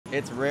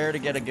It's rare to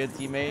get a good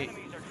teammate.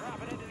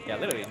 Yeah,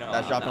 literally. No,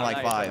 That's dropping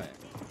like 5.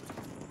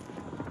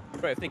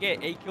 Bro, if they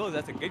get 8 kills,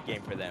 that's a good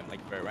game for them.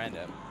 Like for a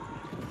random.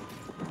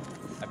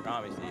 I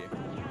promise you.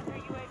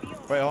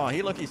 Wait, hold on.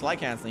 He look, he's slide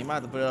canceling. He might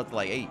have to put it up to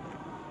like 8.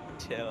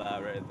 Chill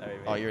out, bro. Sorry,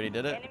 Oh, you already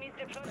did it?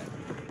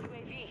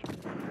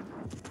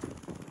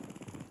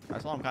 I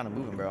saw him kind of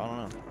moving, bro. I don't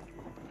know.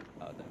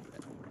 Oh,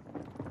 that's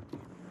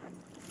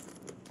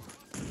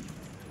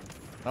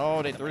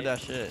Oh, they threw that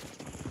shit.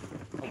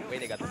 Oh,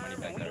 wait, they got the money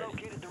back already.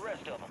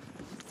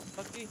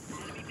 Fuck you.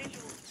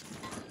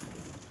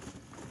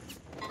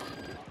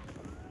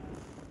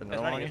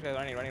 Another one on you?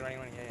 Running. Yeah. Running.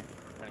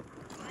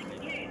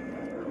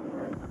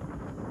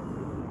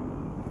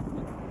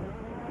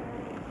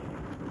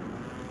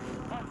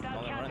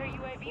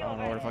 I don't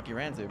know where the fuck you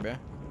ran to, bro.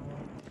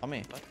 On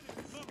me.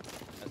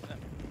 That's them.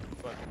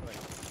 Fuck.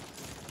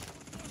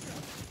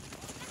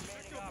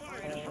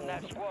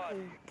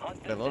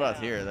 The loadout's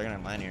here. They're gonna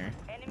mine here.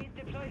 Enemies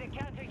deployed a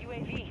counter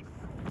UAV.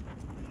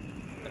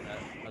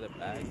 Another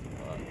bag.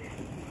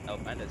 El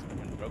Panda's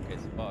fucking broke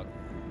as fuck.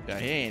 Yeah,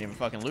 he ain't even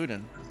fucking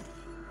looting.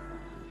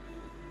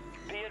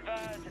 Be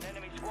advised, an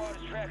enemy squad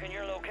is tracking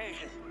your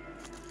location.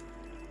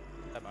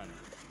 That money.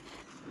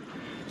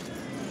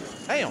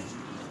 Damn.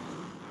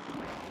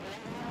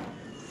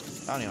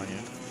 Bounty on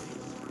you.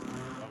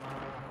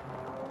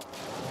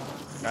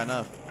 Got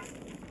enough.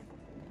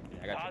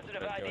 I got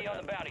Positive ID on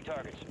the bounty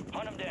targets.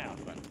 Hunt them down.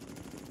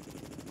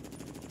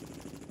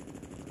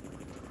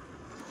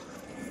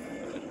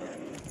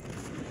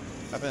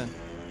 Hop in.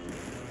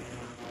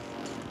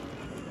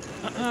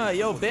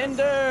 Yo,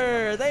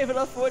 Bender! Thank you for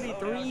the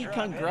 43.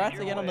 Congrats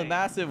again on the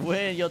massive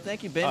win. Yo,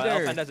 thank you, Bender.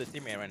 El Panda's a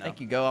teammate right now.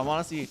 Thank you, Go. I'm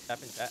honestly...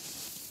 Tap in chat.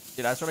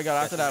 Dude, I sort of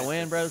got after that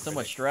win, bro. So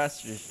much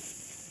stress.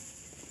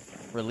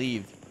 Just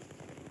relieved.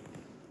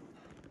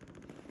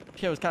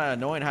 Shit was kind of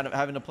annoying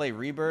having to play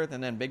Rebirth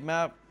and then Big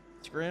Map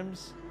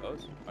scrims.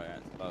 Close? Oh, yeah,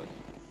 it's close.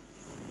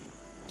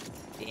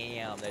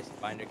 Damn, this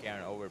binder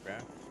carrying over, bro.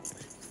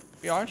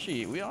 We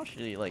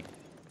actually like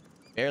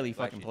barely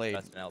fucking played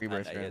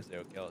Rebirth scrims.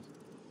 0 kills.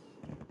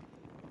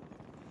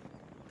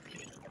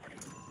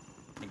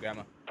 Hey,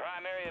 Grandma.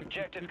 Primary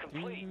objective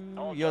complete.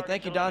 Yo,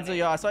 thank you, Donzo.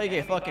 Yo, I saw you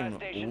get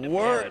fucking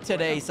work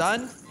today,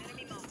 son.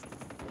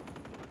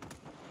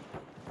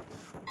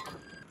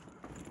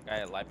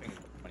 Guy liping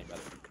 20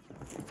 better.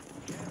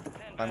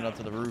 Climbing up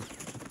to the roof.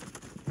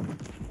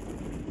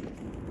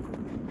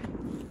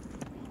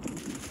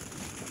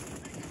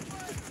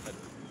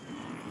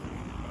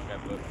 Okay,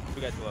 blue.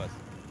 2 guys below us.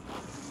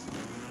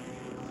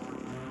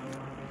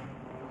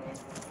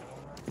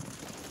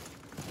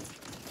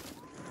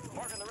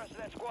 Marking the rest of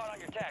that squad on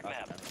your tac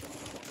map.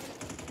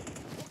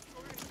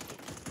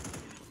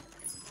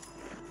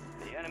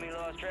 The enemy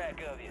lost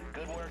track of you.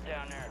 Good work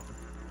down there.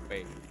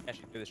 Wait,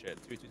 actually do this shit.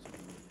 2, 20.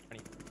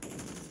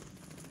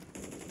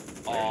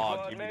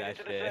 Oh, give me that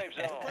shit.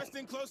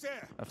 Requesting close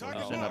air. That's what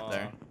I'm up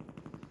there.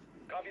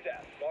 Copy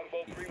that.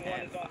 Longbow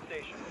 3-1 is on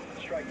station.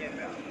 Strike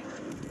inbound.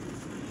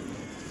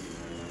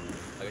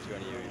 I'll get you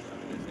on you.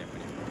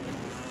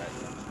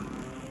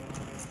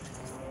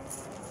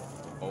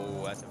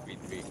 Oh, that's a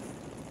 3-3.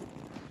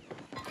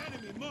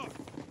 Enemy mark.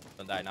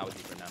 Don't die now with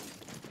deeper now.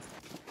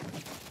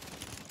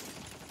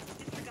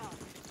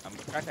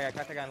 Crack that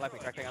guy on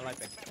liping.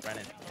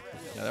 Brandon.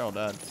 Yeah, they're all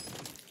dead.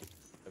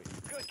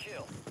 Good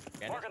kill.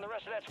 Marking the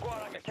rest of that squad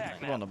on your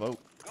tac Go on the map. boat.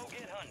 Go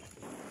get hunting.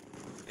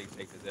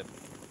 Take the zip.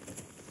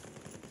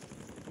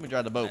 Let me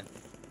drive the boat.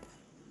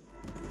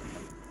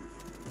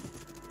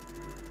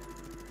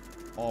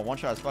 Oh, one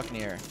shot is fucking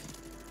here.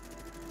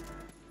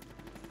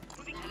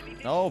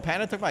 No,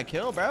 Panda took my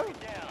kill, bro.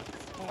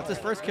 That's his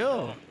first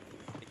kill.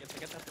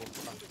 Get that bull.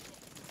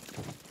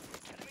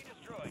 Enemy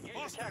destroyed. Use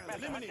your tac map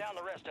to hunt down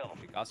the rest of them.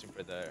 We got him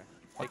for the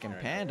Fucking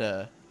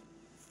Panda.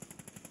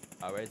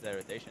 Where's the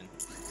rotation?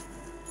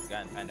 We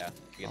got in Panda.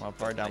 I'm up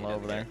far down low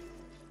over there.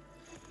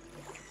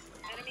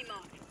 Enemy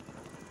marked.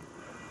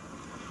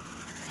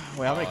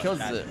 Wait, how many kills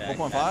is it?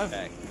 4.5?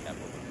 Yeah,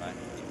 4.5.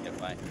 Get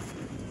by.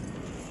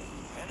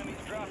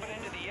 Enemies dropping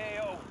into the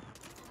AO.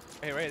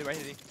 Hey, right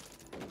here.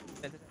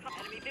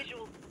 Enemy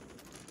visual.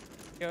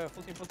 Yo,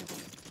 full team. Come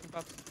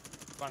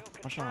on.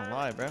 I'm trying to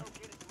lie, bro.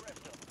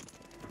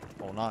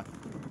 Oh, knock.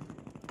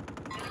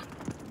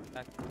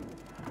 Back.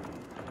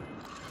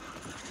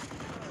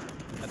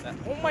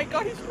 Oh my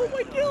god, he stole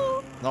my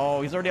kill!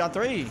 No, he's already on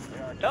 3.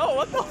 No,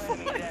 what the fuck?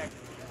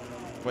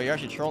 Wait, you're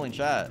actually trolling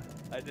chat.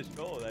 I just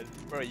rolled.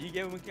 Bro, you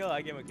gave him a kill,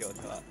 I gave him a kill.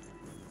 Chill out.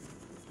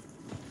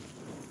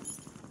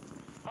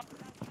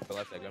 For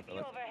left side, going for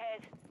left.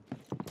 Overhead.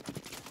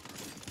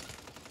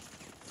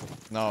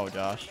 No,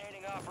 Josh.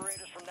 Remaining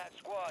operators from that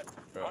squad.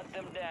 Bro. Hunt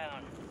them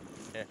down.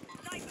 Here.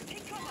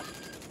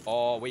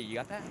 Oh, wait, you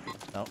got that?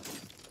 No.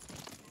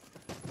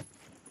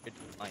 Good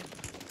line.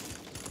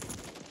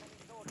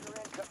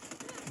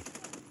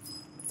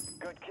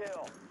 Good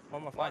kill.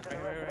 One more flank,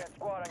 right. That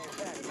squad on your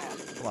tac map.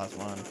 The last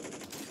one.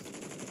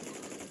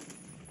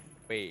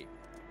 Wait.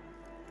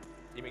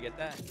 Did we get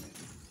that?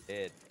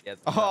 Did. Yes.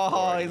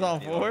 Oh, he's on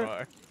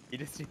 4? He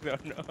just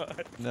don't know.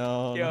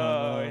 No, Yo,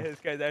 no, no. this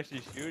guy's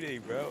actually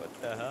shooting, bro.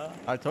 What the hell?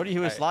 I told you he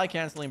was Alright. slide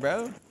canceling,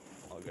 bro.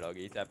 Oh, good,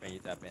 okay. You tap in, you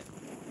tap in.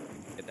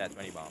 Get that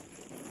 20 bomb.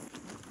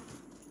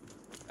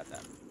 Got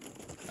that.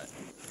 Alright.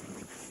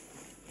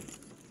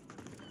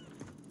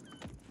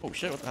 Oh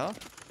shit! What the hell?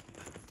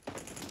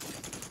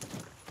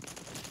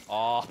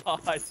 Oh,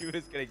 I knew he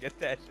was gonna get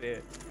that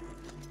shit.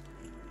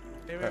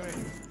 Wait.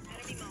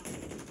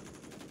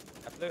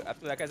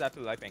 After that guy's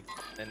after lifing.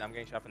 Then I'm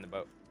getting shot from the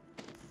boat.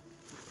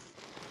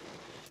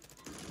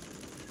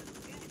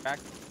 Back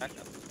up.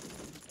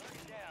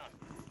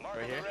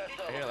 Right here,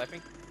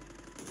 lifing.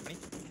 20.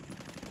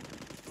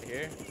 Right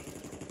here.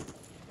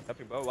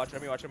 Lifing boat. Watch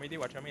on me, D.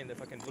 Watch on me in the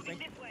fucking blue thing.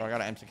 Bro, I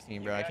got an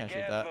M16, bro. I can't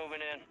shoot that.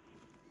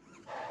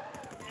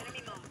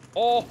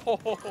 Oh,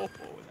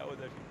 that was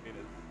actually clean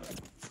as fuck.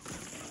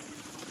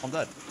 I'm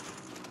dead.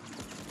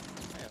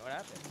 Man, what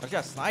happened? I just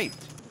got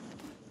sniped.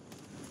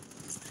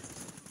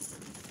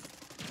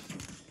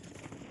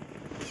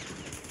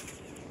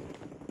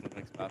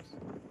 Next pops.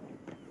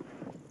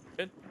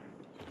 Good.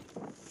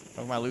 Look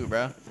at my loot,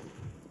 bro. That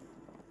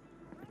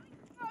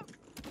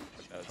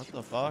was- What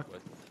the fuck?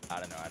 I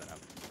don't know.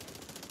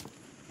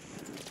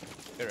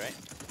 Good, right?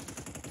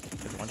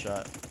 Just one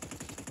shot.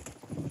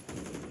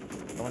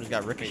 Someone just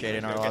got ricocheted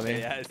in our lobby.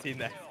 Yeah, I seen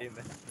that.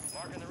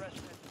 Marking the rest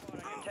of the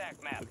squad on your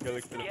attack map. Let's go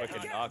look for the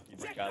fucking knock. You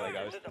just got like,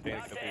 I was paying a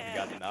couple you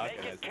got the knock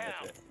and that's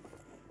it.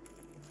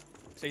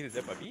 Take the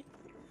zip up, E?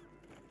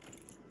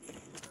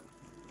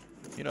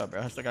 You know,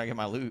 bro. I still gotta get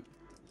my loot.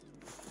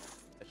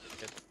 That's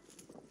shit.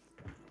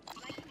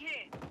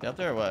 You up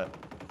there or what?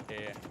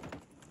 Yeah.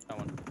 That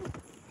one.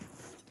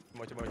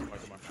 Two more.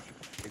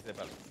 Take zip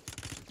up.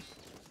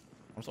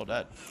 I'm so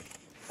dead.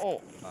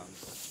 Oh.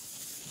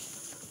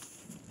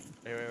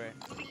 Wait.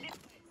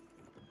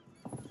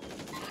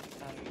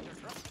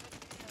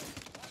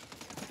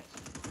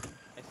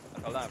 Nice.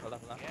 Hold on.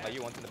 Oh,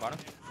 you one's in the bottom?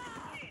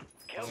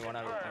 Only one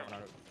out of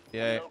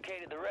Yeah.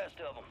 Located the rest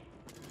of them.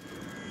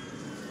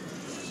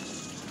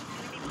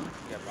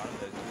 Yeah, bottom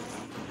there's you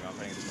know,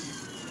 putting this.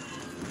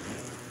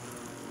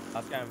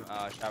 Last guy,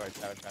 shower.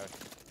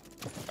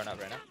 Run up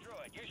right now.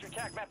 Destroyed. Use your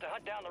attack map to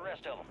hunt down the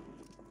rest of them.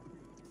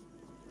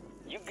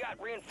 You've got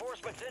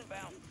reinforcements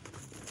inbound.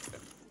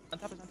 On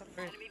top.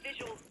 Right. Enemy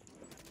visual.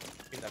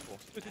 Being that cool.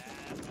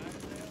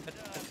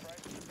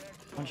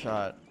 One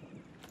shot.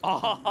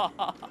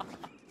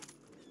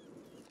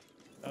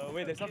 Oh,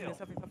 wait, there's something.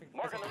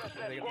 Marking the rest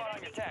of that squad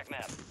on your attack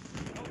map.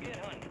 Go get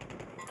hunting.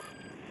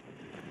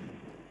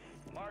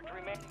 Mark the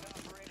remaining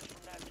operators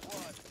from that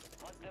squad.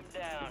 Hunt them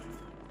down.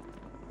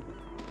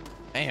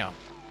 Damn.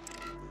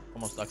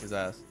 Almost stuck his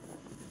ass.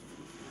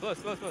 Close,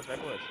 right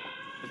below us.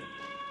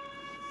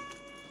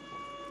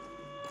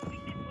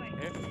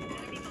 Here.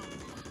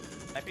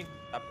 Sniping.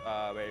 Up,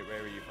 where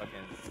were you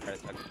fucking try to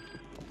stuck?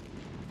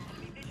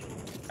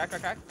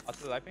 Crack. I'll do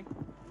the lifing.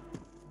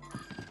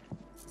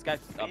 This guy's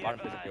bottom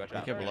prison, watch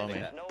out. He below me.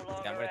 Yeah,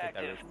 I'm gonna take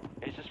that roof.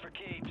 This is for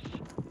keeps.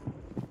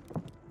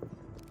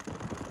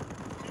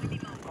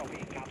 Copy.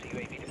 Counter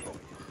UAV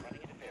deployed.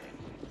 Running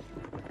interference.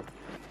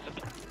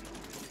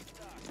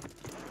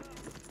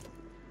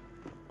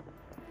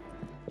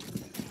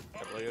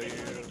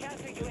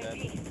 Counter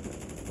UAV.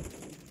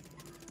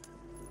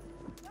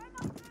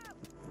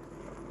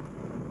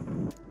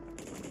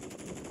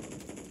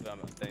 So I'm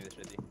sending this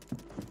shit, D.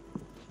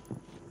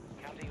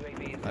 Counter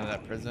UAV is Out of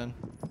that prison.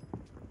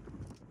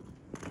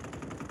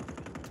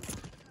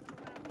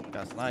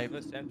 Got sniped.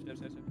 Let's stand.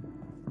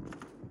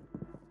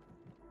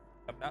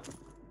 Up now.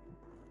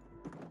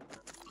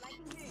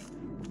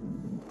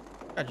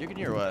 God, you can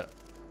hear what?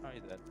 Oh,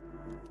 he's dead.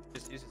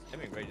 Just use his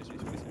timing, right? Just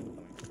use his timing.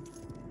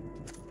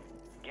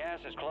 gas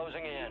is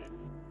closing in.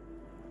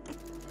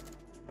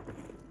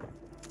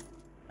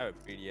 I have a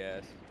pretty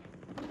ass.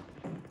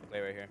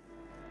 Play right here.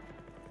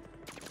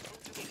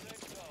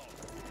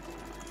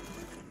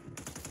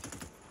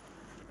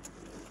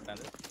 Found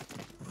it.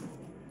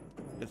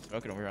 It's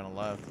smoking over here on the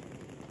left.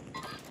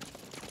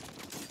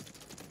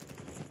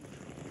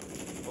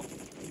 Cool.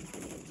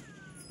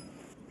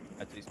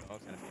 Got 2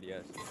 smokes and a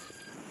PDS.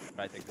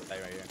 Probably take the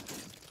site right here.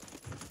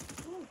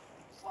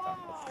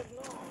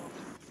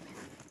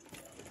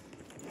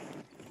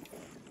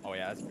 Oh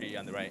yeah, that's pretty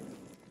on the right.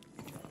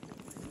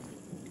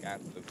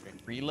 Absolute free.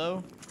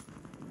 Reload?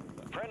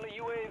 Friendly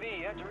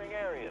UAV entering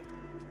area.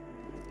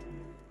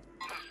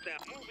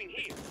 Hostile moving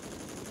here.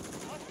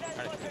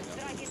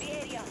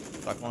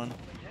 Fuck one. 10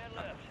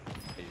 left.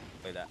 Hey,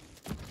 play that.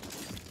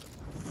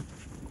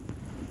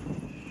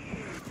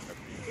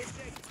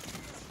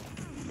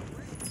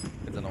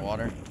 It's in the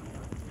water.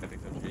 I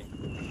think so, tree.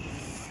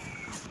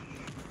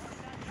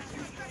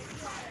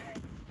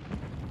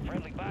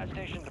 Friendly buy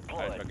station I was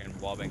deployed. fucking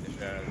wallbang the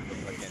shit out of the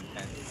fucking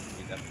tent.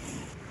 He's up.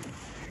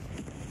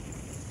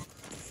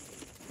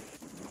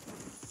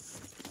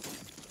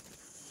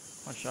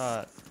 One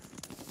shot.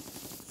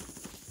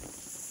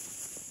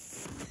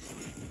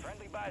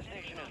 Friendly buy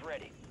station is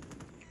ready.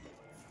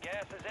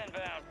 Gas is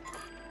inbound.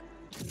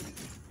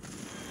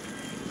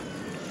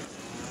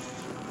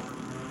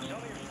 Some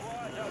of your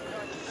squads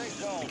outside the safe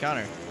zone.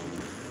 Counter.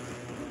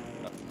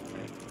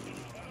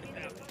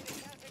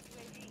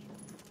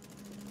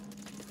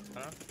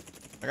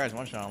 That guy's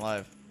one shot on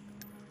live.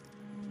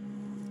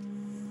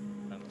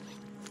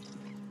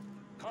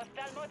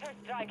 Hostile motor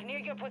strike near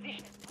your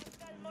position.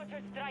 Hostile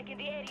motor strike in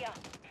the area.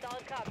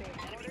 Solid copy.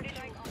 Enemy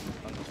strike on. Top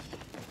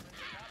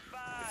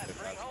 5.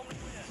 Bring home the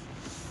win.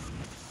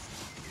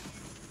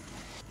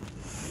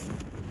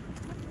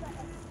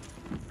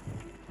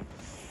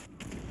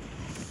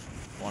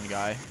 One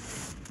guy.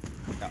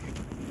 Yeah.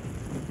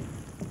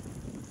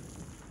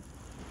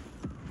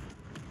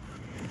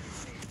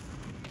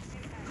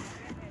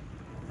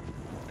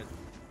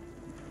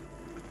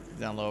 He's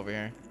down low over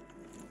here.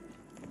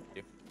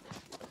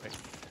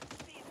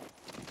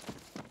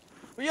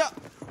 Yeah.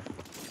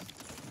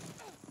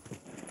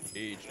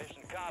 Huge. Mission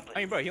accomplished. I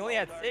mean, bro, he only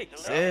had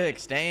 6.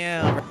 6.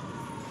 Damn.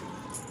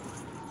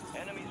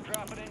 Enemies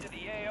dropping into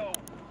the AO.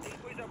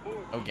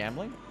 Oh,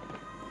 gambling?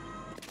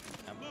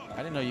 I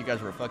didn't know you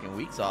guys were fucking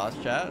weak sauce,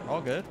 chat.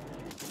 All good.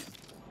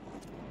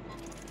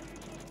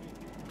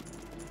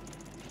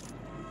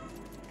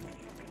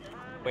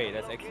 Wait,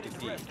 that's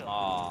XQC.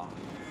 Aw,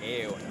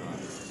 ew, no.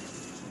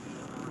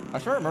 I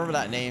sure remember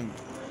that name.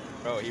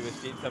 Bro, he was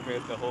being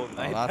separated the whole Oh,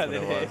 night. that's what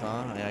it was,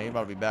 huh? Yeah, he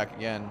about to be back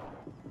again.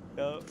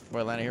 Yo.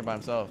 Boy, landing here by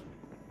himself.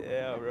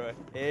 Yeah, bro.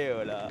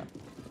 Ew, nah.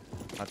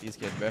 Not these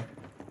kids, bro.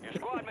 Your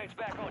squad mates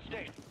back on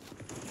station.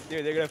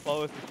 Dude, they're gonna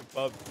follow us to the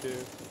pub, too.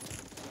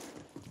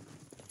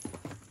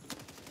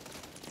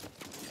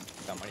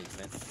 Got money,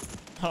 man.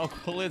 Oh,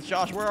 Blitz,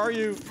 Josh, where are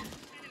you?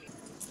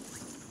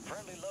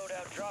 Friendly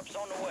loadout drops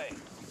on the way.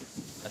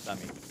 That's not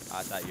me.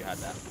 I thought you had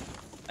that.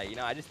 Like, you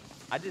know, I just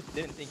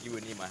didn't think you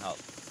would need my help.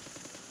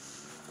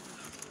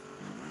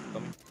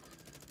 Come.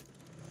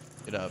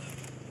 Get up.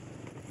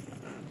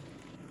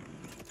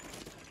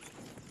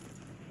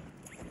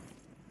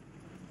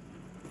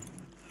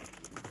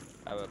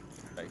 I have a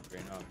strike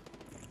right now.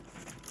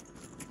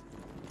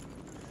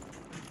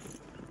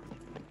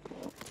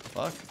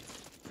 Fuck.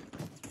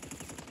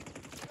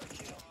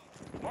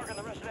 Marking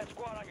the rest of that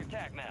squad on your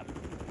tac map.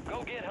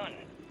 Go get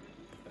hunting.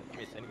 Give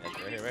me a sending that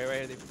right here,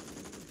 right here.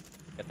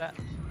 Get that?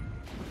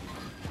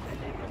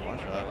 One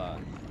shot.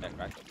 Yeah,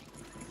 crack.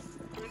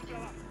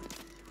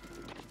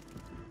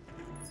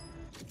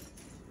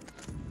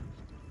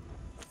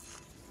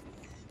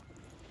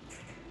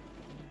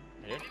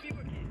 Here?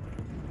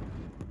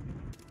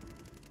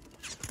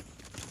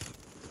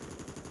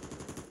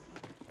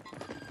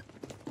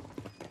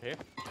 Here?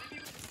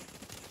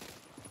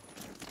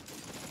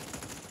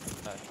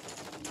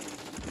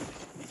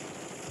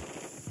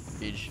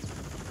 Beach.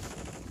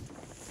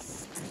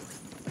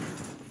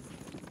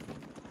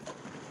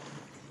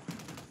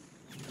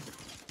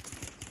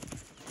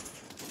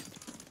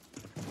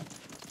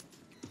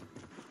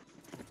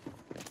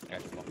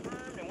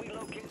 Confirmed, and we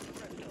located the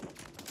rest of them.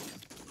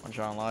 One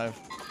shot on live.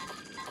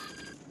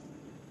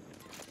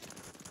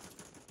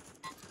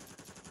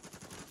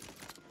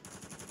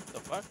 The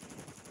fuck?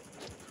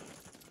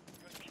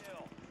 Good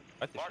kill.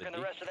 What the Marking shit, the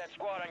dude? rest of that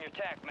squad on your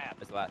tac map.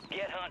 That's the last.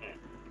 Get hunting.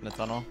 In the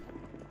tunnel.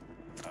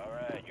 All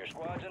right, your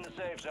squad's in the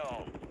safe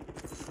zone.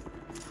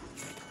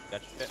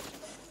 Got your shit.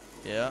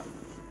 Yeah.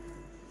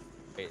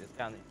 Wait, it's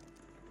counting.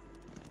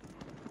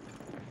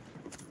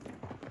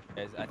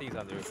 Guys, I think he's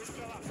on the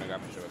roof. I'm gonna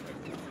grab him real quick.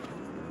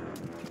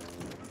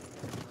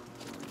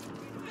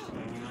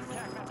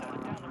 Tac map to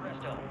hunt down the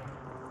rest of them.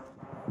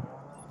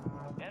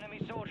 Enemy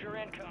soldier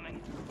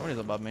incoming. Somebody's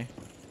above me.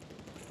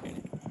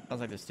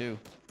 Sounds like there's 2.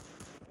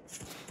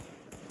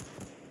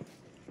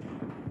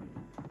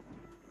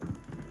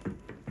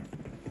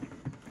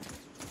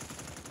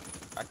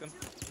 Crack them.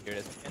 Here it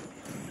is again.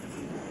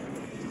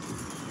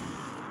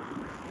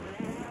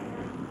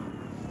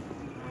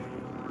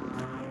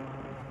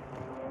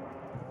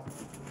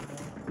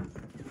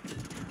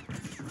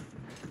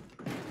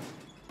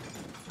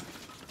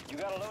 You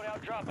got a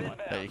loadout drop Yeah,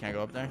 inbound. you can't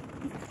go up there.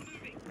 You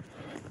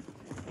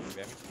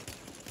got me?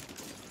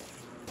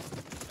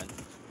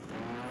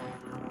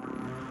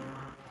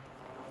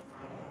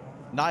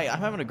 Night, I'm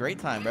having a great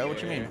time, bro.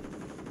 What you mean?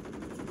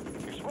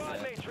 Your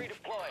squad mates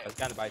redeploying. Let's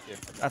kind of buy too.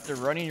 After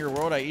running your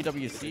world at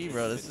EWC,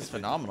 bro, this is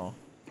phenomenal.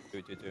 Two.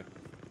 Enemy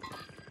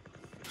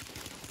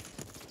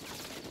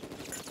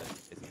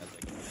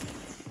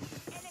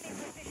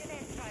precision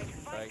airstrike.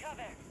 Find Right.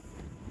 cover.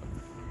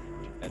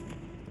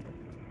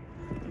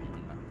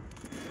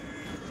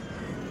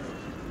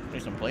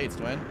 Need some plates,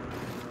 twin.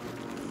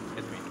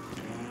 It's me.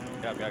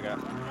 Get up.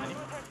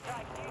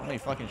 How many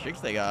fucking chicks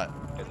they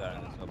got? Get that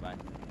in this so bad.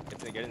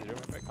 Get in the room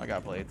real quick. I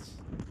got plates.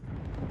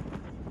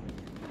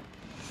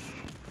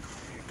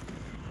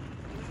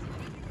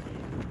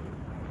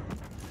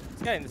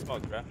 This guy in the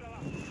smoke, bro.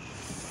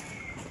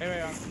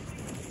 Hey, on.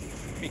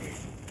 Speak.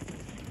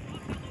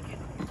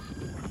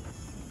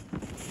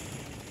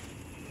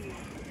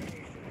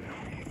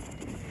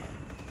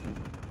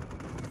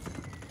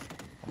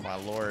 Oh my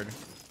lord.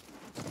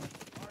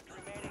 Mark the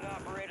remaining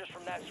operators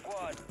from that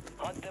squad.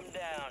 Hunt them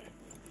down.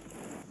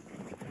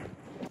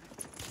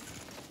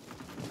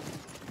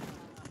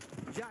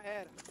 Já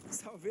era.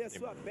 Salvei a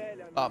sua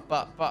pele, amigo.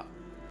 Up.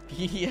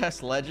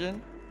 PDS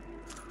legend?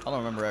 I don't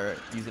remember ever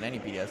using any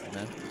PDS,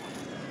 man.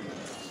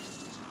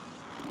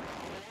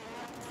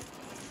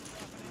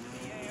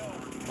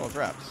 Oh,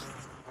 craps.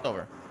 It's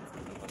over.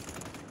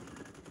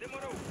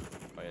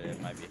 Oh, yeah,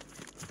 it might be.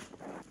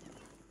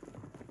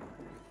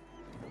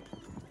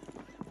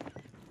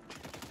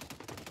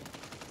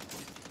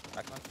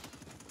 Back one.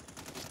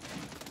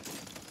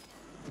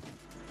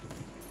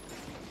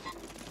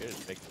 Here,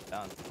 just take it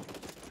down.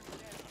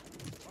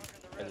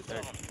 Where's the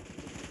third?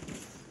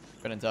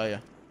 Couldn't tell you.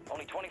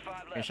 Only 25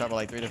 Getting left. shot by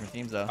like 3 different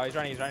teams though. Oh, he's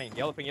running, he's running.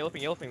 Yellow ping, yellow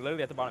ping, yellow ping.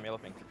 Literally at the bottom, yellow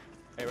ping.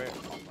 Hey, wait.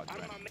 Oh, fuck,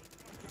 man.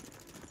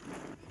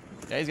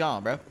 Yeah, he's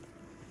gone, bro.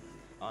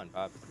 On,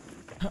 Pops.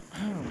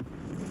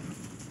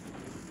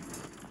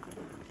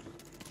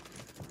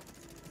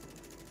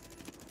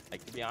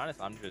 Like, to be honest,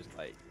 I'm just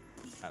like,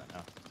 I don't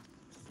know.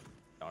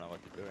 Don't know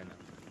what to do right now.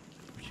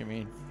 What you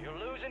mean? You're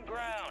losing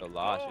ground. The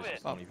loss Move is it.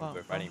 just so many people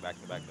are fighting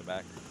back to back to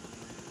back.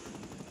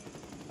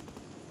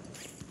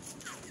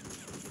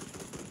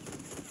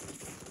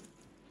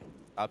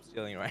 Stop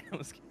stealing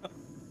Rhino's kill.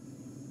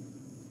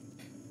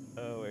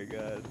 Oh my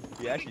god.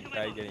 He actually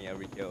tried getting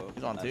every kill.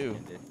 He's on 2.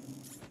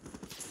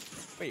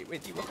 Wait,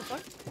 dude, what the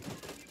fuck?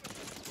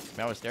 I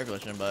mean, I was stair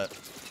glitching, but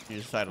he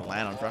just decided to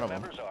land in front of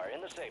him. Members are in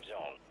the safe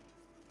zone.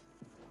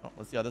 Oh,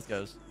 let's see how this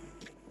goes.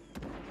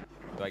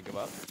 Do I give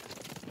up?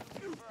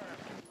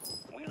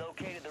 We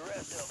located the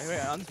rest of Wait,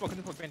 on this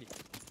smoke, Bandy.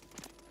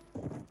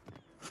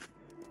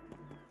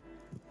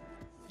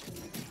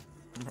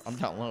 I'm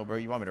down low, bro.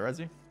 You want me to res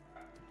you?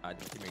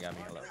 Just teammate got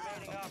me. Hello.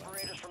 remaining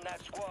operators from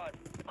that squad.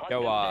 Hunt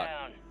Yo, them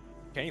down.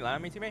 Can you land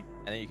on me, teammate?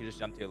 And then you can just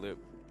jump to a loop.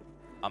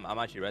 I'm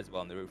actually res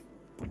well on the roof.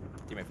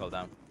 Teammate fell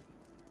down.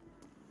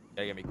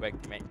 Gotta get me quick,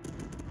 teammate.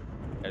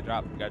 Gotta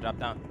drop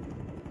down.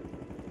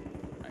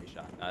 Nice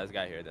shot. Nah, this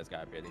guy here, this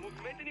guy up here.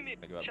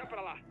 I'll give up.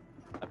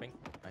 Stepping.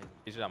 Nice.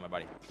 He's just on my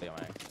body. Stay on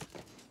my ass.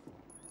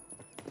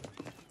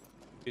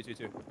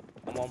 2.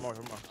 One more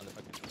on the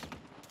fucking.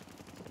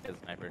 His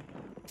sniper.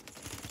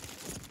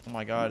 Oh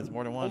my god, it's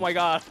more than one. Oh my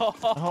god.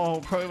 Oh,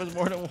 bro, it was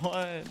more than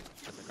one.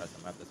 That's across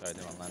the map. That's why I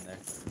didn't want to land there.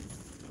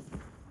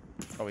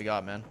 What we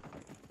got, man?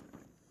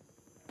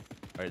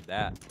 Where's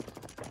that?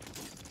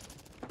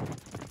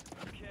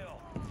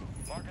 Kill.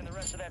 Marking the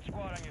rest of that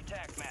squad on your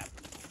tac map.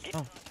 Get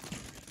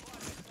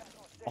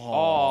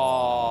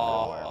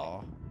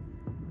Oh.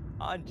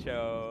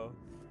 Ancho.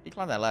 He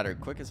climbed that ladder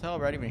quick as hell,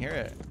 bro. I didn't even hear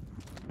it.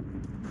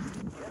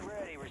 Get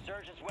ready.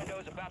 Resurgence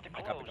window's about to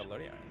I close. got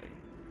loading.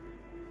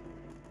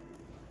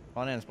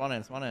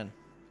 Spawn in.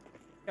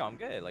 Yo, I'm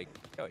good. Like,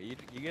 yo, you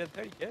get a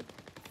 30, kid.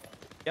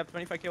 You have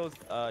 25 kills,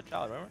 child,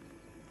 remember?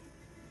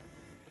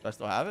 Do I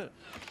still have it?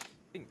 I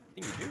think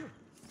you do.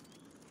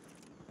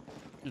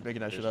 Just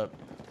making that shit up.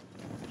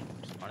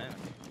 Spawn in.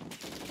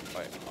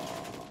 Wait,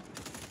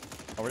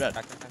 Oh, we're dead.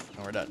 back.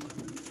 Oh, we're dead.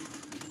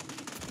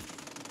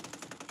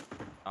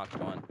 Knocked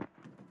one.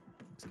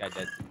 This guy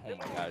dead. Oh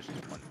my gosh,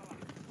 just one.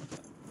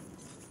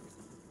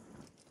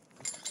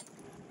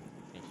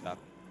 Stop.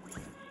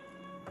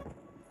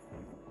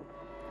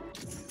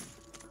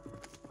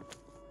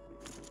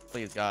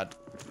 Please, God.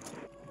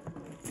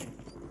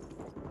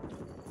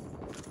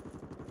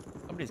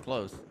 Somebody's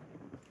close.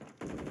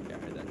 Yeah, I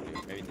heard that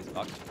too. Maybe these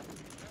boxes.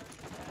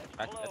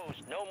 Back dead. Close.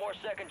 No more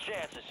second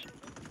chances.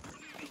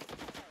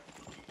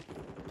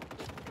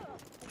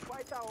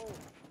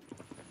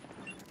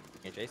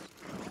 Hey, Chase.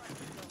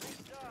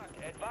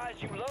 Advise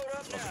you load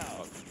up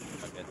now.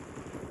 I'm good.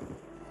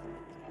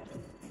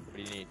 What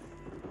do you need?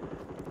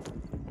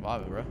 Come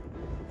on, bro.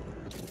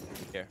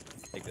 Here,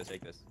 take this.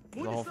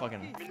 There's a whole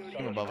fucking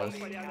team above us.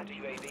 Wait,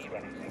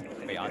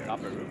 on top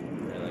of the roof?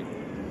 Or like,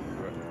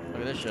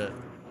 Look at this shit.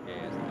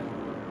 yeah,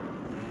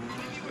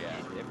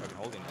 they're fucking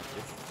holding that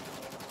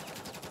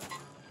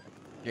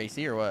shit.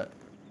 JC or what?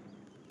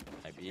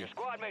 Might be. Your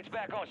squad mate's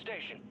back on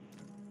station.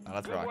 Oh,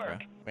 that's Good rock, bro.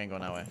 work. We ain't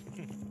going that way.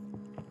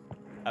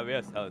 I mean,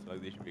 that's how it's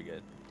smoke. They should be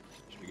good.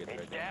 Should be good It's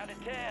right down to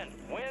 10.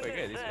 Win Wait,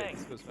 good. this thing.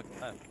 This goes fucking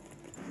left.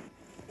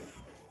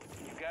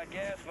 You got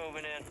gas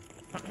moving in.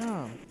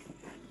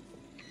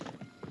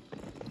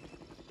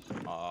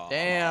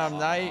 Damn,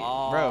 Knight.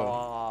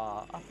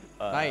 Bro.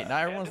 Uh, Knight,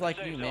 not everyone's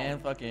like you, man.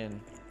 Fucking.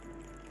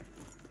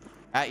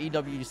 At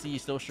EWC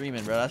still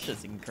streaming, bro. That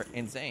shit's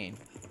insane.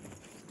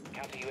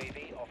 Counter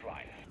UAV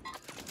offline.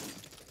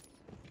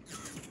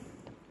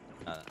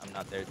 I'm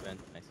not there, Ben.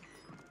 Nice.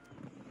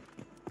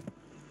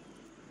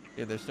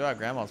 Dude, they're still at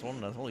grandma's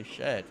holding us. Holy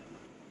shit.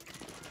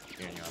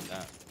 Hearing you on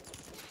that.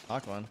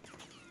 Knock one.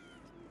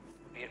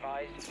 Be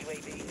advised,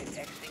 UAV is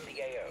exiting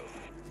the AO.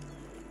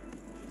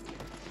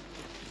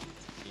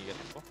 Can you get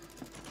this ball?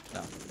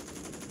 No.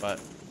 But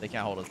they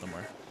can't hold us no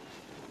more.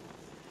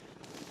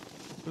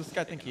 Who's this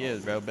guy think he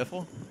is, bro?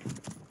 Biffle?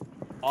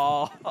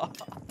 Oh,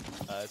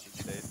 that's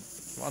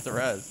insane. He wants a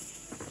res.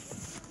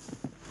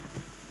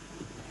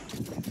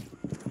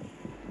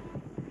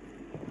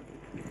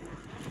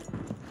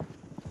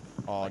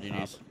 Oh,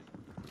 GG's.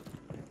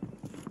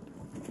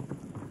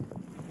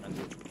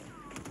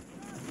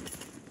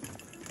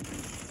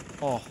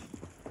 Oh.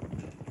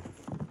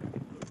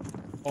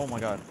 Oh my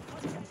god.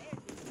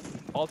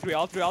 All three.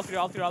 We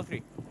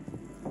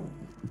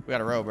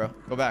got a row, bro.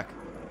 Go back.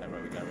 Yeah,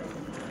 bro, we got it,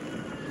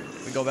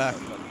 bro. We go back.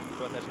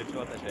 Chill with that shit. Chill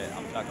with that shit.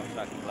 I'm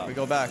stuck. We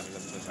go back.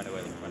 Let's find a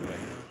way. Losing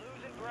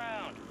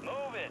ground.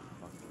 Move it.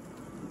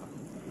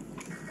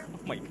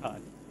 Oh my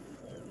god.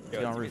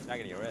 Get on Yo, roof. it's not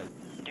getting your res.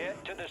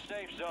 Get to the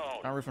safe Get zone.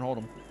 on roof and hold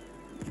him.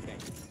 Okay.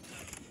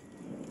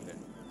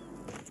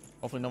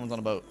 Hopefully no one's on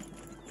a boat.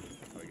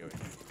 There we go.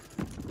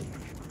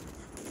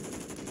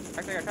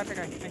 Catch that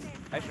guy. Nice.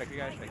 Ice strike, you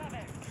got ice strike.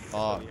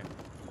 Oh,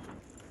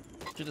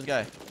 shoot this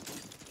guy.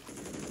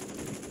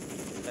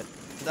 Dead.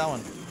 Shoot that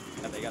one.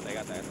 Got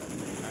that.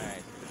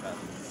 Nice. Good shot.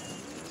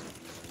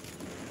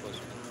 Close.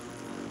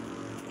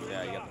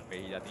 Yeah, you got the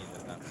bait. I think he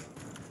does that.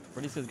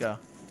 Where'd these guys go?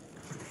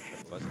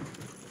 Was.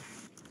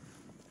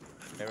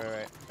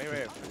 Right.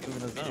 Moving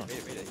the zone.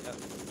 Made it,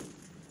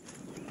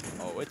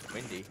 yeah. Oh, it's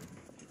windy.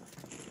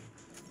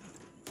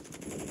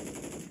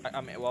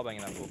 I'm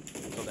wallbanging that pool.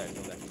 Still there.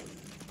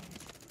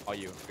 Oh,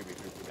 you. Creepy.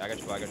 I got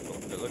you. Look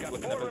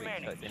at that building.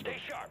 Stay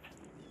sharp.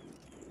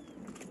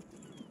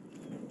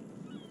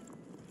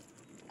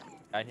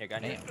 Guy in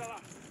here.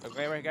 Look,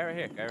 guy right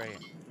here.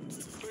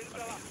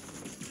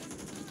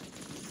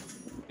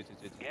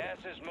 Gas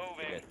is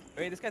moving.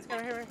 Wait, this guy's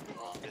right here.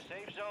 The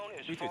safe zone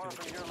is far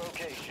from your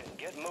location.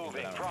 Get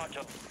moving.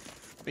 Pronto.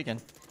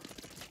 Tweaking.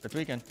 They're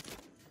tweaking.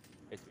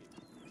 Hey,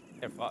 sweet.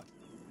 They're fucked.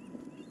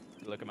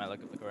 Look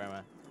where I'm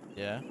at.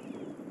 Yeah.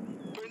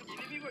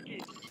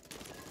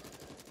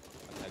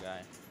 What's that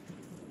guy?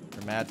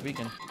 They're mad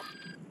tweaking.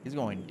 He's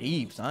going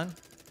deep, son.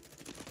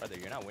 Brother,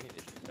 you're not winning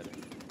this shit, brother.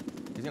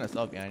 He's gonna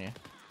self behind you.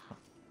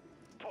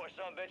 Poor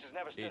son bitch has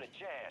never stood a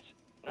chance.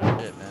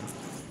 Shit, man.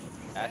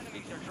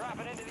 Enemies are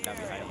dropping into the Got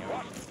behind area. you.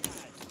 Watch.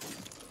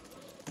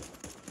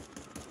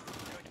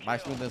 My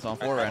smoothness on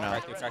 4 right now.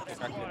 Crack it.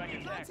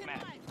 Attack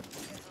map.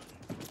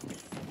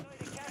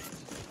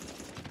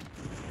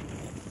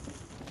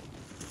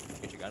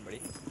 Get your gun,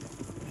 buddy.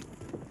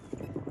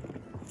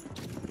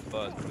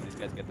 Buzz before these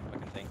guys get the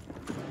fucking thing.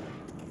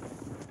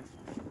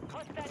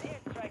 Hostile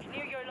airstrike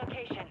near your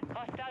location.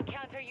 Hostile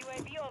counter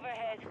UAV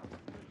overhead.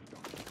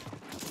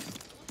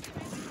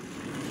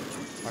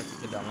 Mark the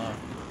kid down low.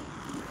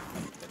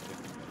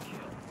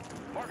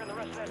 Marking the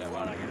rest of that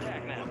squad on your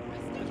attack map.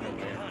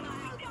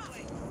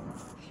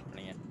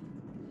 Running in.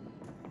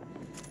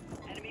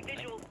 Enemy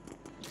visual.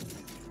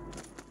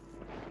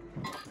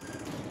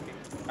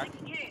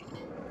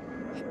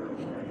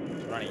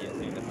 Running in,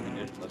 seeing the fucking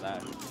dish for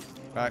that.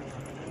 Back.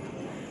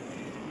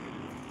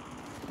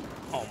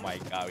 Oh my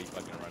god, we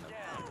fucking running.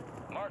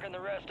 Down. Marking the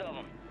rest of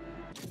them.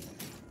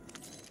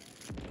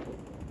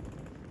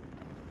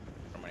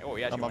 Oh,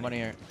 yeah, Got my money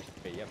here.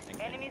 Okay, yep, thank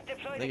you. Enemies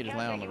deployed They could just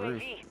land on the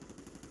roof.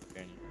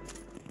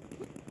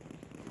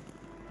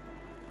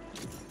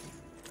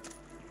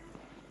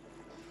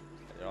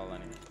 They're all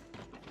landing.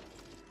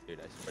 Dude,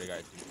 I swear to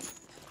God.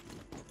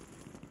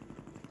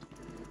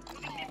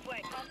 This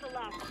way, cross the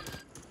lock.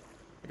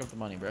 Pick up the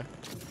money, bro.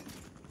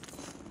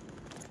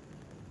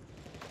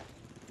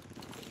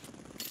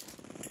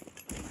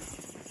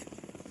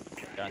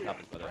 They're on top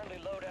of each other. Friendly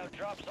loadout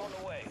drops on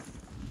the way.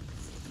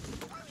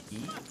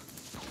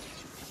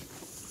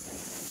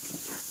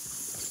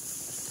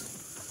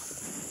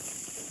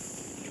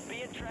 You're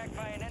being tracked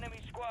by an enemy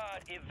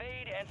squad.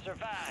 Evade and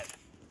survive.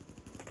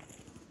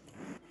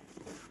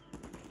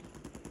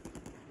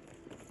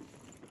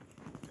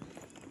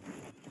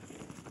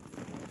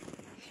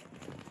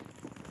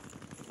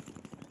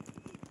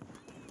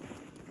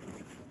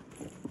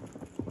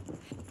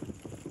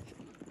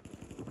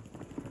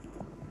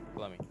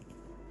 Below me.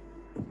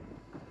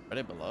 Are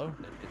they below?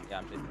 Yeah,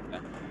 I'm chasing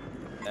that.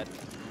 Dead.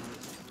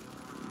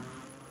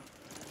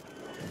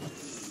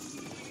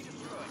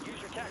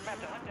 Use your attack map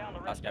to hunt down the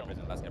Last rest guy of them.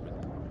 prison, last guy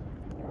prison.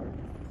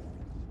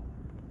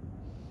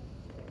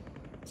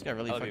 This guy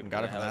really I love fucking you,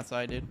 got it I from love- that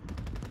side, dude.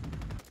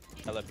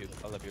 I love you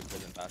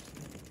prison fast.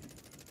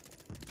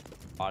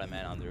 Bottom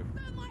man on the roof.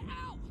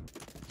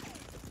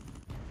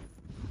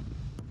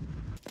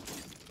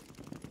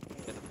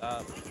 Get the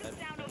top. Dead.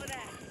 Down over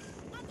there.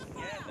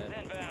 Gas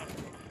is inbound.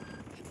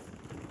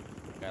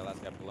 Guy,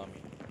 last guy below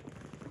me.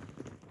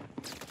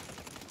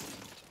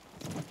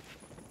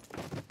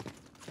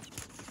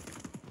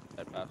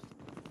 Dead fast.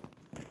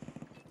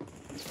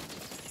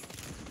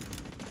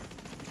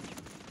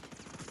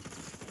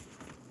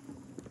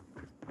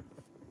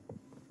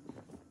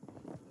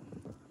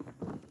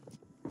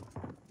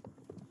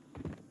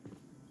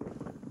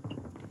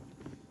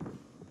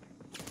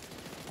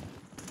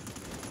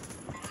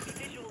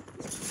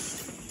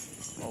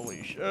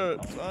 Holy shit,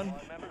 son.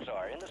 Squad members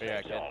are in the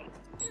Yeah, safe good. zone.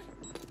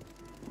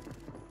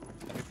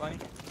 That'd be funny.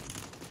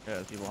 Yeah,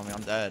 there's people on me.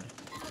 I'm dead.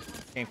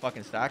 Can't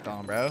fucking stack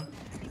on, bro.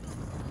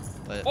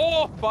 But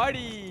Oh,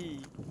 buddy!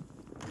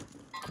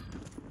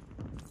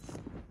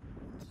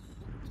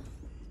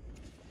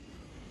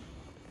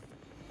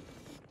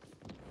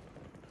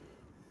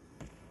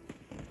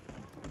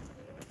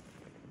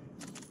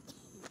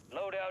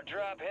 Loadout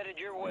drop headed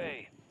your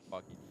way.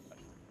 Fuck you.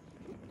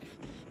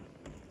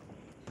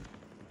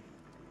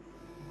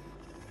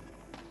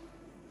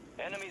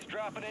 Enemies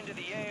dropping into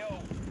the AO.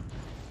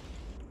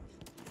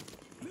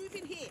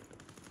 Moving here.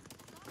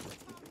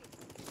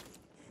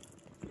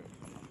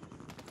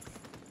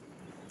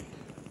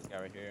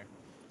 guy right here.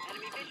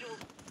 Enemy visual.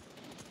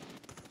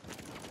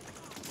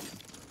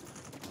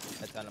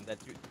 That's on him.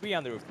 That's three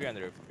on the roof. Three on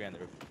the roof. Three on the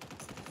roof.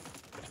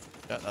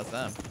 Yeah, that's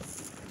them.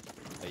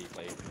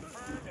 Play.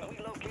 We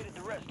located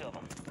the rest of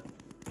them.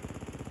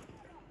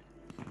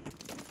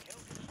 Kill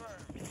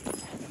confirmed. We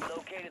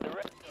located the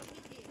rest of them.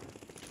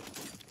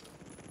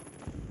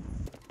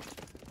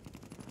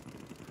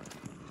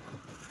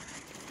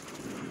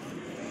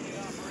 Remaining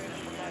operators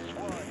from that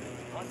squad.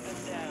 Hunt them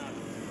down.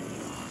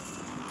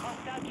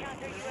 Hostile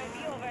counter UAV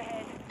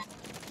overhead.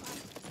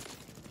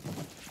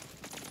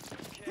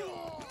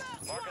 Kill.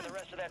 Marking the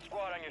rest of that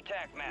squad on your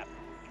TAC map.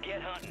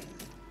 Get hunting.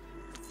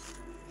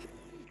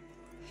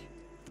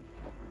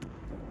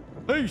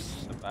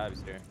 Peace. The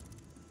vibes here.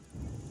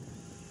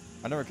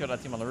 I never killed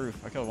that team on the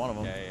roof. I killed one of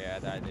them. Yeah. I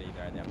did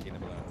either. I'm seeing the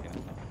balloon.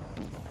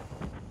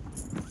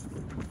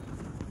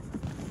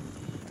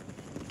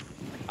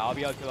 I'll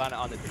be able to land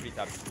on the tree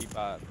top. Keep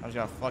I just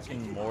got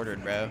fucking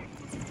mortared, bro.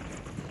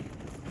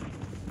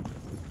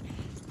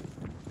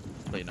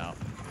 Wait, now.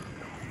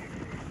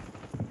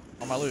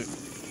 On my loot.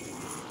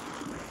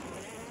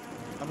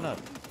 Coming up.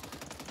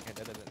 Okay,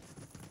 dead.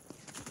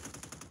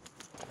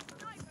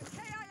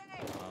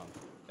 Oh,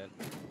 dead.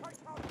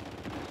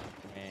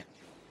 Man.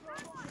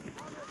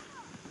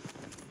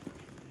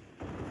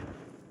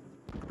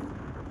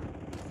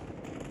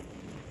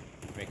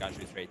 Teammate can't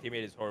shoot straight.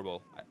 Teammate is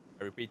horrible.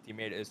 I repeat,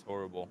 teammate is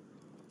horrible.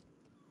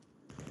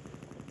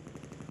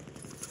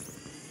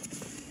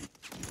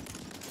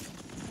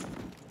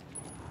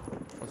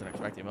 Wasn't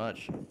expecting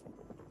much.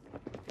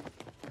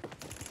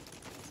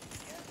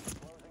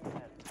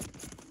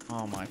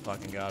 Oh my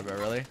fucking god, bro,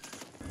 really?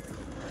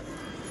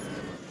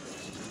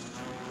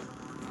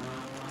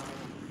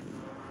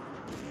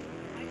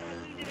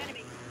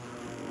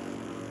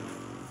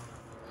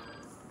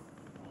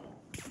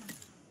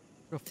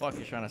 Who the fuck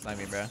you trying to snipe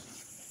me, bro?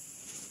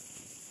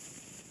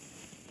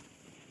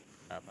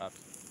 Up.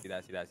 See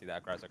that.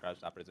 Across,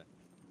 top prison.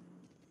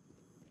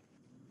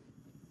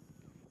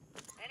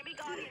 Enemy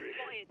guardian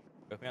spotted.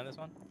 With me on this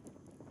one?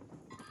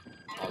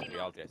 All three,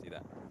 I see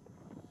that.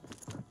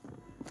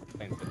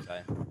 Playing to the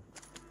side.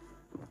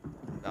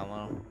 Down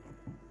low.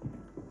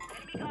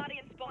 Enemy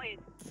guardian spotted.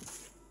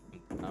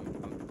 I'm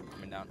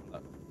coming down.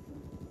 Look.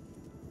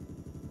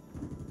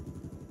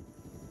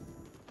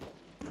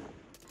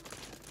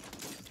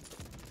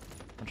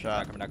 One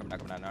shot. Coming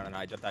down. No,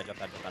 I jumped out.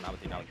 Now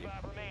with you.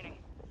 5 remaining.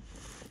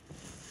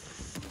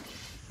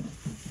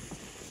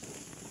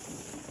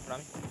 Put on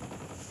me.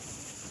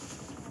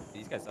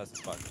 These guys sus as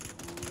fuck.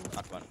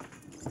 Knocked one.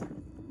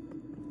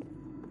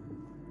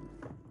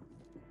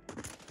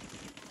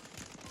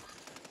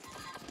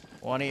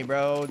 One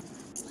bro.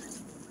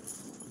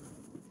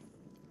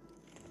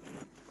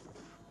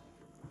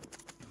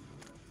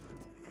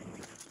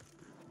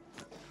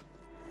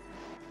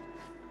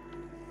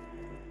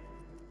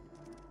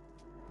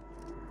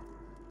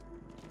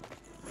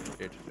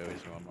 Here,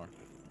 just one more.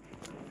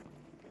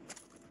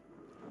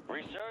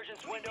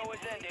 Resurgence window is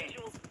ending.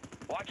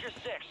 Watch your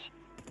 6.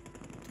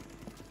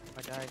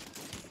 My guy.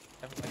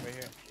 Definitely right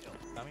here.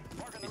 Tommy?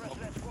 Marking the rest of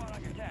that squad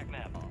on your TAC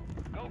map.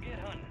 Go get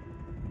hunting.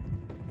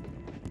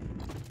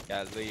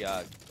 Yeah, Lee,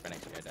 right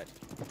next to me, I died.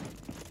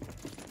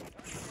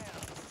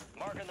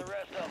 Marking the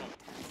rest of them.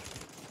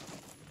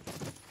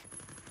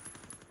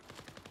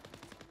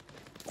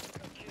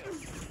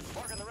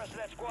 Marking the rest of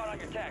that squad on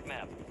your TAC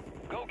map.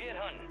 Go get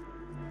hunting.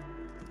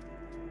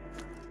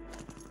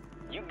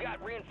 You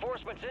got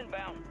reinforcements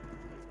inbound.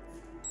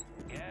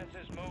 Gas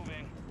is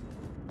moving.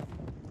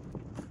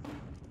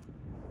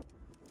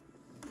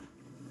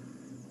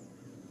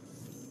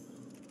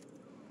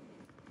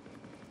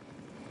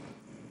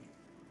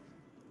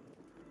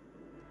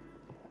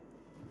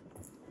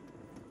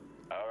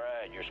 All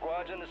right, your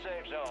squad's in the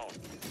safe zone.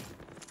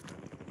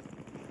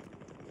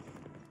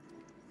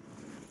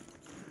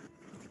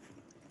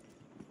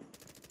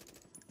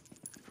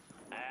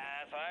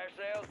 Fire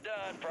sale's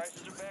done.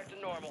 Prices are back to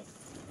normal.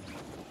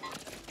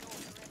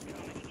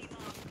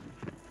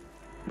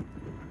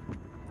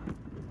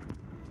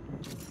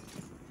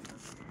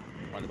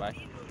 Want to buy?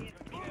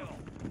 Kill.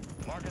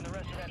 Marking the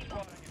rest of that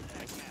squad on your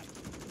TAC map.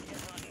 Get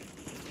hunting.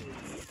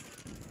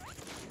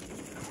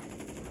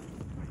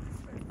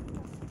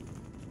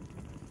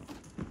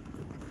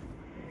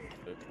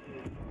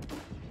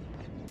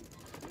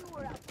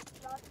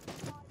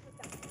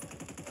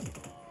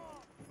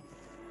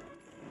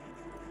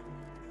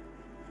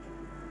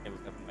 It was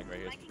nothing like right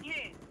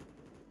here.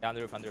 Down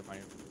the roof, on you. Be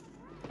advised,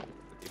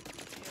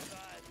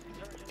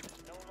 Resurgence is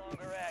no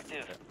longer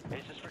active.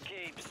 This is for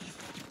keeps.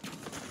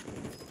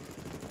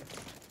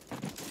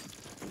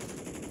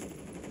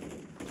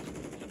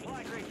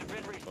 Supply crates have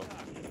been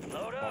restocked.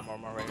 Load up.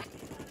 More right here.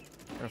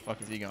 Where the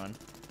fuck is he going?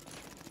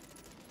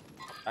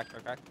 Back.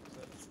 X-ray time.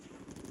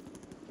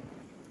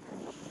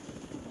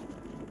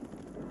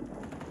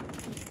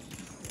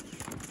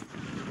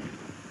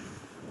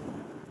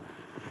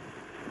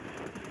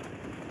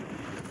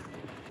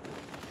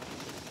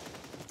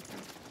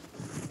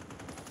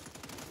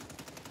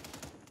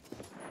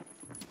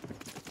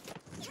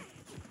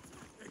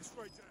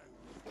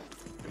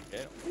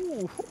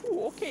 Ooh,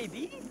 okay,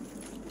 D.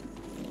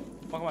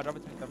 Come on, drop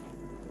it to me.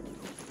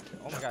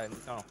 Oh my god,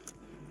 no.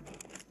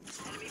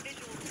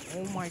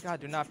 Oh my god,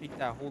 do not peek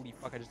that. Holy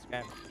fuck, I just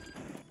scammed.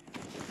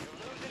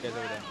 You guys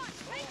over there.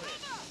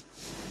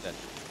 Dead.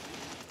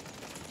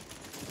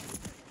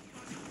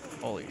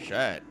 Holy shit.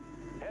 Head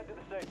to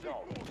the safe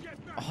zone.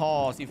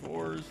 Oh,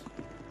 C4s.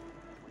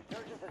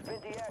 Resurgence has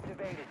been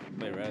deactivated.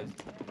 Play res.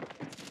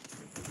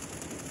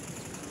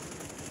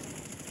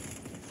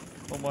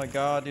 Oh my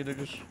god, dude, they're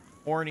just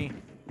horny.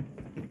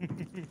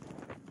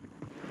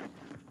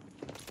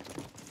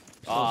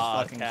 So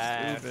fucking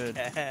stupid.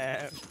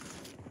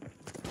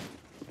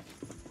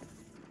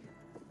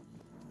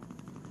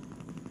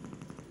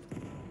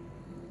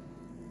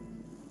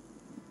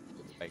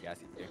 Right,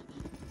 gassy too.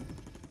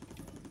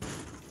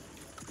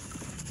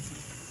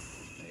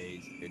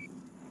 Ace, dude.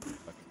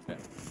 Fucking shit.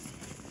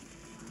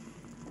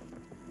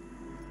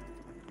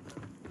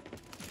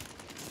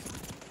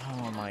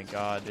 Oh my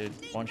god, dude.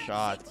 One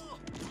shot.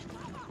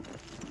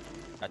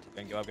 Got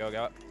you, go up, go up,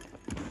 go up.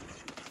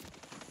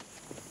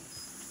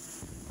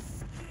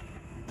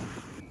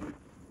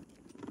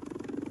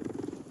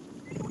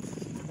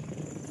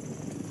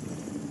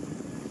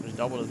 There's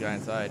double this guy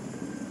inside.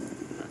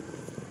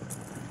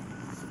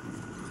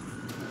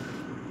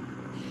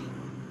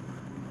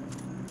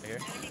 Right here.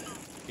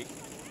 Peek.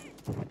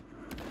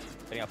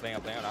 Playing out, after.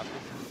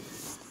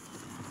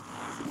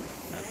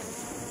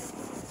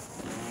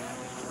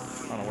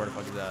 I don't know where the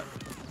fuck is that.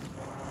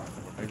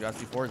 I got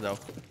C4s though.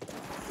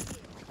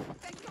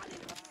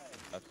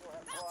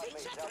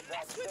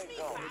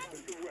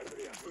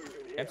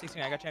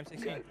 M16, I got you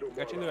M16. I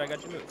got your loot,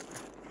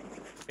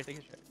 Here, take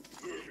your shit.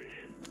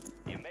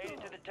 You made it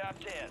to the top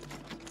 10.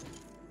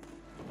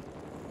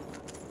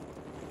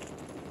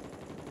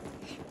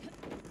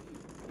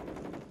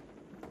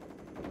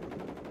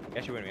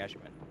 You win.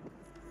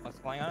 What's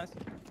flying on us?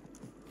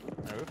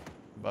 On the roof?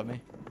 Above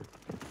me.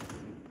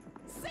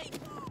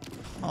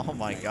 Oh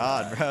my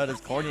god, bro.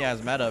 This corny ass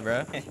meta,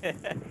 bro.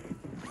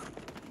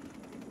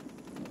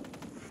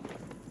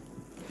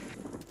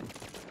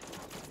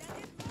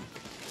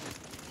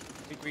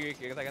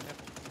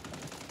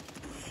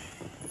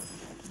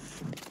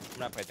 I'm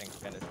not fighting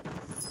bandits.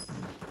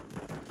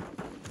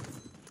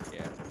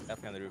 Yeah,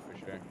 definitely on the roof for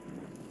sure.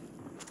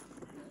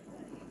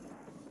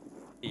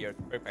 Hey, your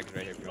perk pack is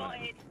right here if you want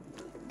it.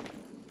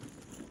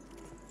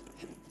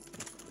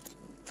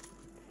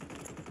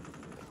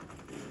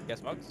 Got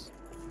smokes?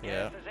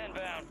 Yeah. Gas is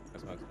inbound.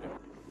 Got smokes too.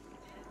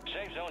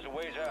 Safe zone's a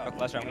ways out. Go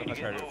flash round, We go need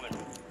to flash get round.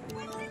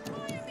 moving.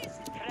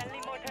 Friendly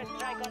mortar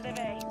strike on the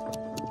way.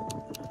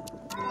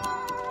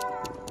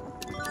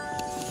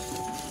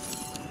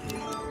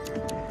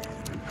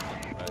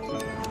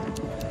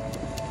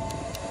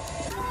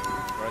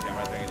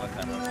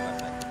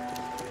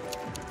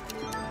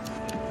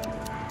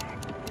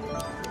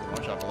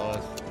 One shot below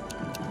us.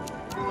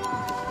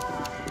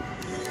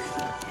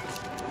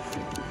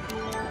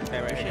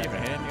 Okay, right Shit, here. even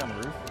hit him? You on the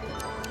roof?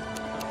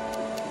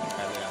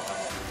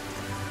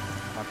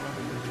 Top one?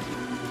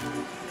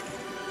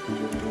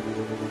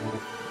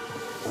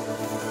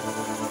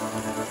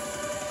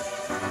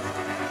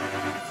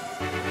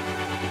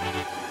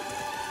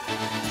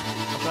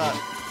 What's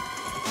that?